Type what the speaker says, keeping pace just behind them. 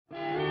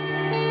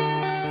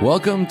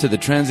Welcome to the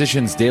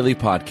Transitions Daily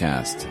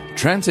podcast.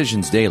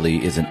 Transitions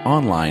Daily is an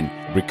online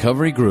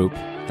recovery group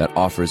that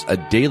offers a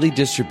daily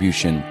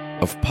distribution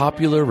of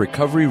popular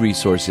recovery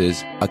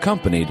resources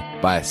accompanied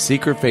by a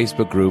secret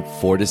Facebook group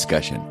for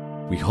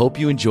discussion. We hope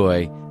you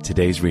enjoy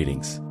today's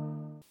readings.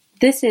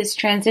 This is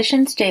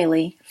Transitions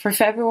Daily for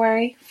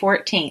February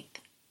 14th,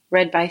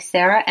 read by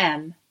Sarah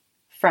M.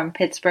 from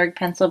Pittsburgh,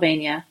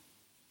 Pennsylvania.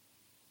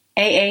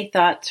 AA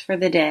Thoughts for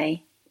the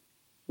Day.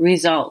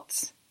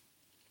 Results.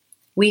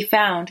 We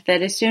found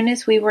that as soon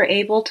as we were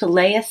able to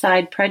lay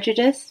aside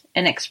prejudice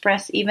and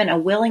express even a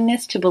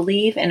willingness to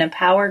believe in a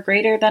power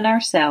greater than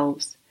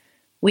ourselves,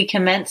 we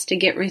commenced to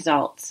get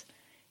results,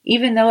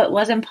 even though it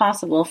was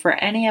impossible for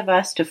any of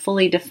us to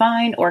fully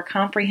define or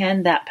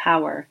comprehend that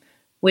power,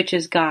 which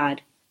is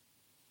God.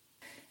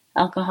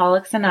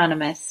 Alcoholics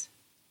Anonymous,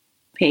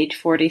 page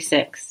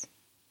 46.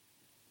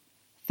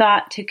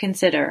 Thought to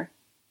consider.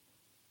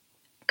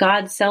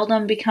 God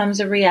seldom becomes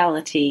a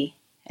reality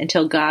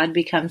until God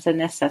becomes a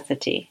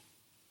necessity.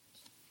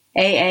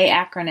 AA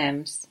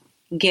acronyms.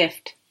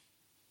 GIFT.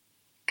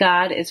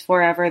 God is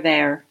forever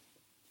there.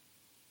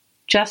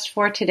 Just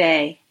for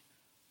today.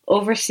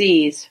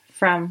 Overseas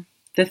from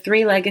The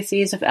Three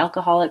Legacies of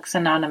Alcoholics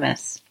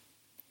Anonymous.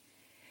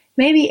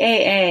 Maybe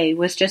AA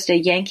was just a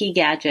Yankee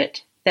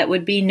gadget that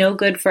would be no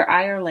good for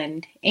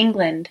Ireland,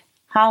 England,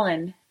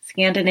 Holland,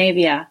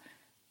 Scandinavia,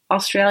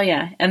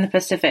 Australia, and the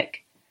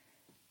Pacific.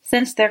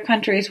 Since their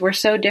countries were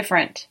so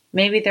different,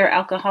 maybe their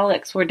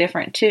alcoholics were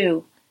different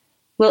too.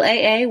 Will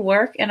AA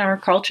work in our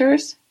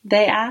cultures?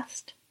 They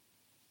asked.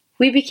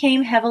 We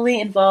became heavily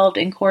involved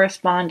in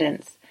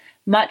correspondence,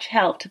 much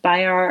helped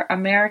by our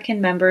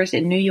American members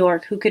in New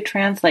York who could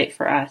translate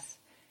for us.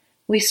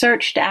 We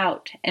searched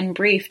out and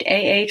briefed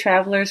AA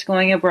travelers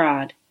going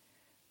abroad.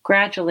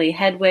 Gradually,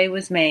 headway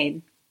was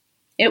made.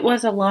 It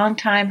was a long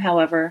time,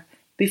 however,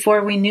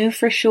 before we knew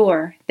for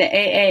sure that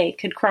AA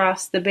could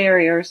cross the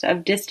barriers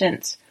of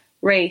distance,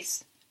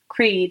 race,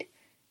 creed,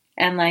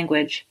 and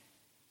language.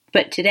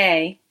 But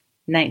today,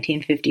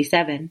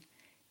 1957,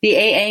 the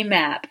AA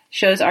map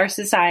shows our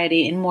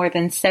society in more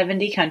than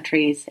 70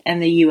 countries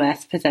and the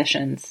U.S.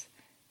 possessions.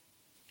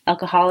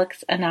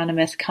 Alcoholics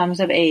Anonymous Comes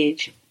of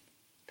Age,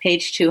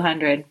 page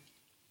 200.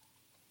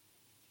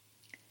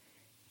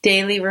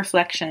 Daily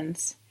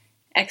Reflections.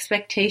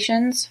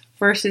 Expectations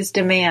versus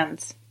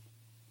demands.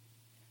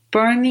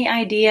 Burn the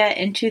idea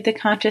into the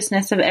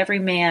consciousness of every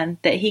man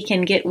that he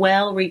can get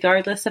well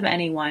regardless of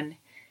anyone.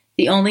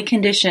 The only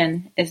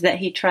condition is that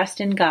he trust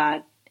in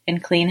God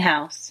and clean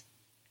house.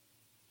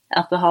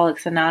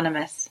 Alcoholics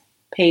Anonymous,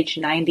 page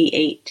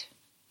 98.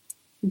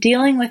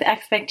 Dealing with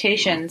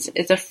expectations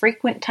is a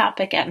frequent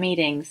topic at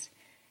meetings.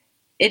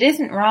 It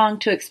isn't wrong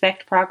to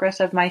expect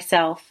progress of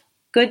myself,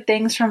 good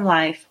things from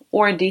life,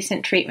 or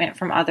decent treatment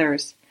from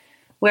others.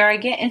 Where I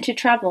get into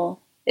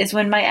trouble is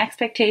when my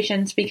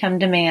expectations become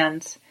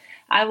demands.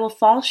 I will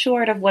fall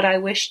short of what I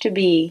wish to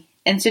be,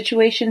 and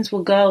situations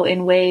will go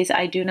in ways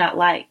I do not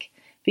like,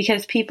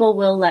 because people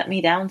will let me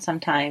down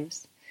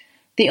sometimes.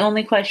 The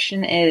only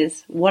question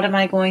is, what am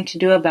I going to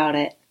do about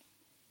it?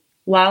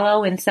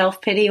 Wallow in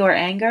self-pity or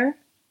anger?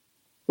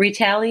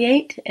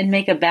 Retaliate and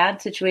make a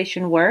bad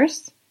situation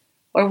worse?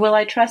 Or will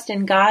I trust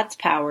in God's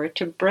power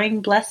to bring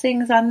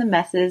blessings on the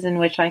messes in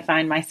which I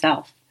find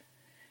myself?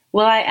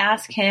 Will I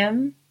ask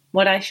Him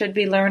what I should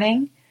be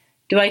learning?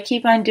 Do I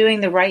keep on doing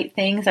the right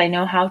things I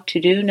know how to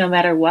do no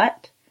matter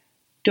what?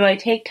 Do I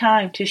take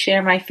time to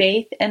share my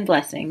faith and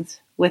blessings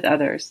with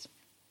others?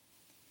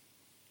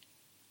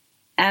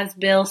 As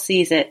Bill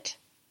Sees It.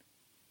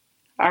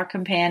 Our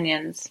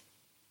companions.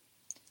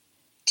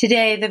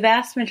 Today, the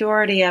vast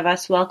majority of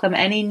us welcome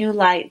any new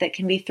light that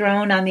can be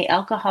thrown on the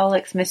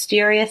alcoholic's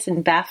mysterious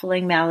and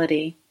baffling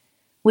malady.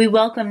 We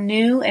welcome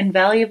new and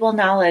valuable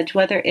knowledge,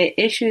 whether it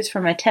issues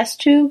from a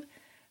test tube,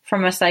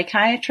 from a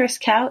psychiatrist's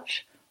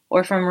couch,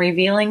 or from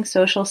revealing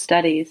social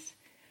studies.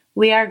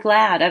 We are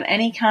glad of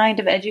any kind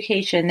of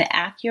education that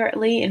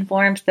accurately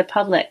informs the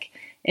public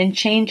and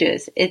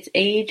changes its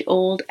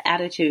age-old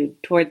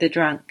attitude toward the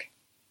drunk.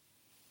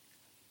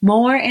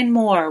 More and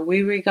more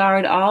we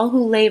regard all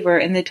who labor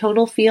in the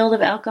total field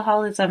of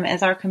alcoholism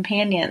as our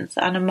companions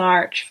on a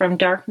march from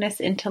darkness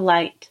into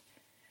light.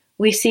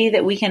 We see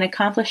that we can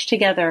accomplish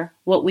together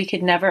what we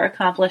could never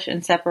accomplish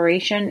in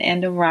separation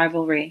and in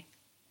rivalry.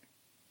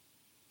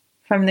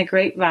 From the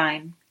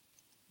Grapevine,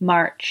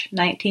 March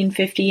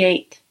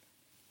 1958.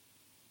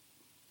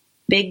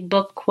 Big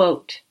Book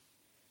Quote.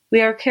 We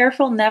are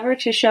careful never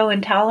to show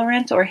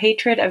intolerance or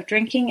hatred of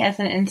drinking as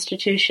an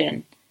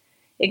institution.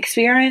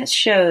 Experience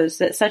shows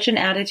that such an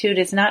attitude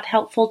is not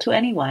helpful to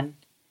anyone.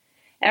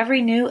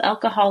 Every new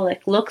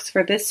alcoholic looks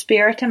for this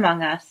spirit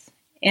among us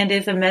and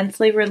is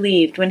immensely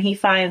relieved when he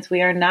finds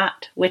we are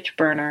not witch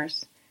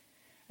burners.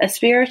 A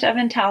spirit of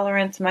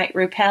intolerance might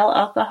repel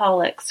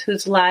alcoholics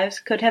whose lives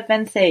could have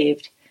been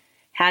saved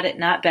had it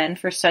not been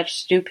for such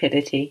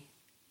stupidity.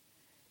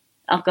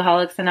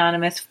 Alcoholics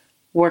Anonymous,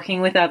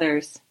 Working with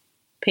Others,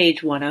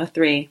 page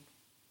 103.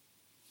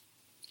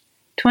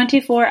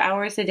 24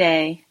 hours a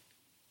day.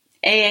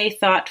 AA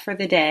Thought for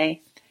the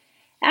Day.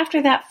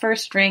 After that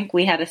first drink,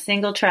 we had a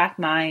single-track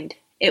mind.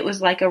 It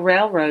was like a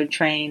railroad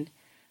train.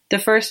 The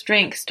first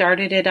drink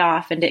started it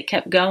off, and it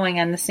kept going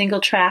on the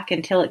single track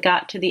until it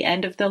got to the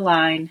end of the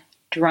line,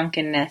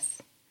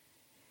 drunkenness.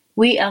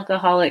 We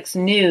alcoholics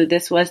knew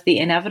this was the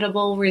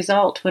inevitable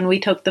result when we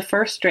took the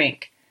first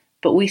drink,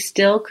 but we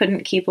still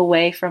couldn't keep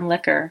away from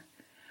liquor.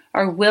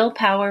 Our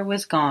willpower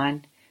was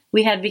gone.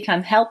 We had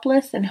become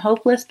helpless and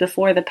hopeless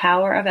before the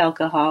power of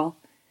alcohol.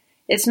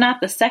 It's not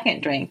the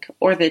second drink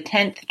or the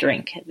 10th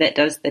drink that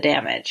does the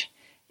damage.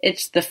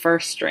 It's the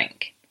first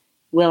drink.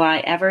 Will I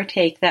ever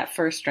take that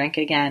first drink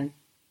again?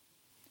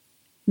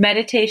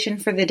 Meditation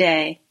for the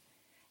day.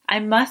 I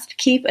must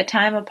keep a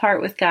time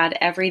apart with God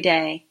every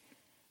day.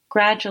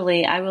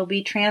 Gradually, I will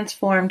be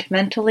transformed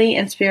mentally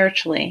and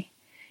spiritually.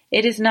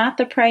 It is not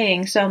the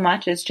praying so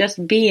much as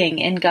just being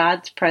in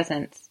God's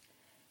presence.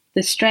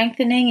 The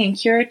strengthening and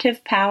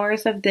curative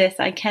powers of this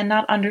I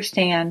cannot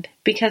understand,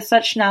 because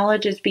such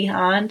knowledge is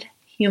beyond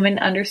human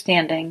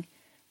understanding,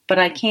 but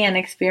I can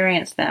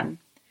experience them.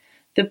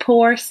 The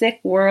poor, sick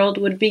world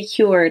would be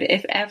cured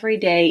if every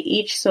day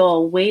each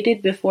soul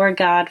waited before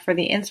God for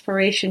the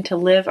inspiration to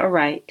live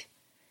aright.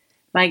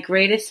 My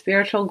greatest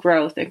spiritual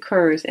growth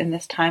occurs in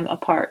this time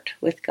apart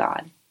with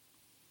God.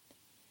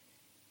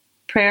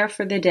 Prayer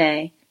for the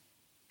day.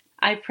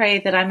 I pray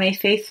that I may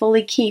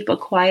faithfully keep a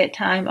quiet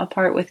time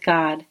apart with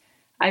God.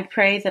 I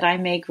pray that I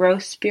may grow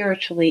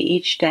spiritually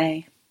each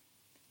day.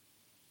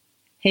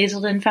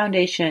 Hazelden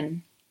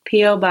Foundation,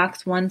 P.O.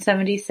 Box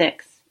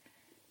 176,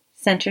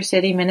 Center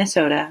City,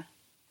 Minnesota,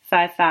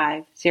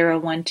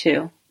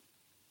 55012.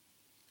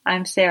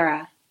 I'm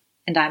Sarah,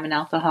 and I'm an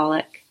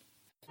alcoholic.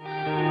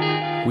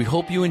 We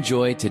hope you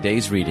enjoyed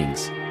today's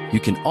readings. You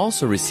can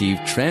also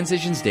receive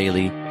Transitions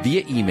Daily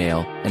via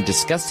email and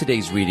discuss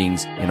today's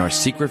readings in our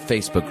secret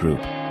Facebook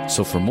group.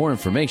 So for more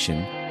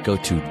information, go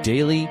to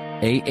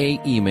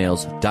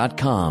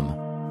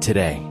dailyaaemails.com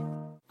today.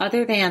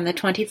 Other than the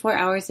 24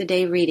 hours a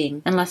day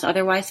reading, unless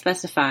otherwise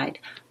specified,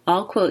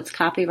 all quotes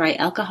copyright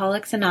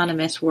Alcoholics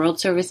Anonymous World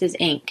Services,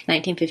 Inc.,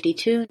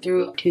 1952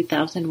 through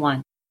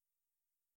 2001.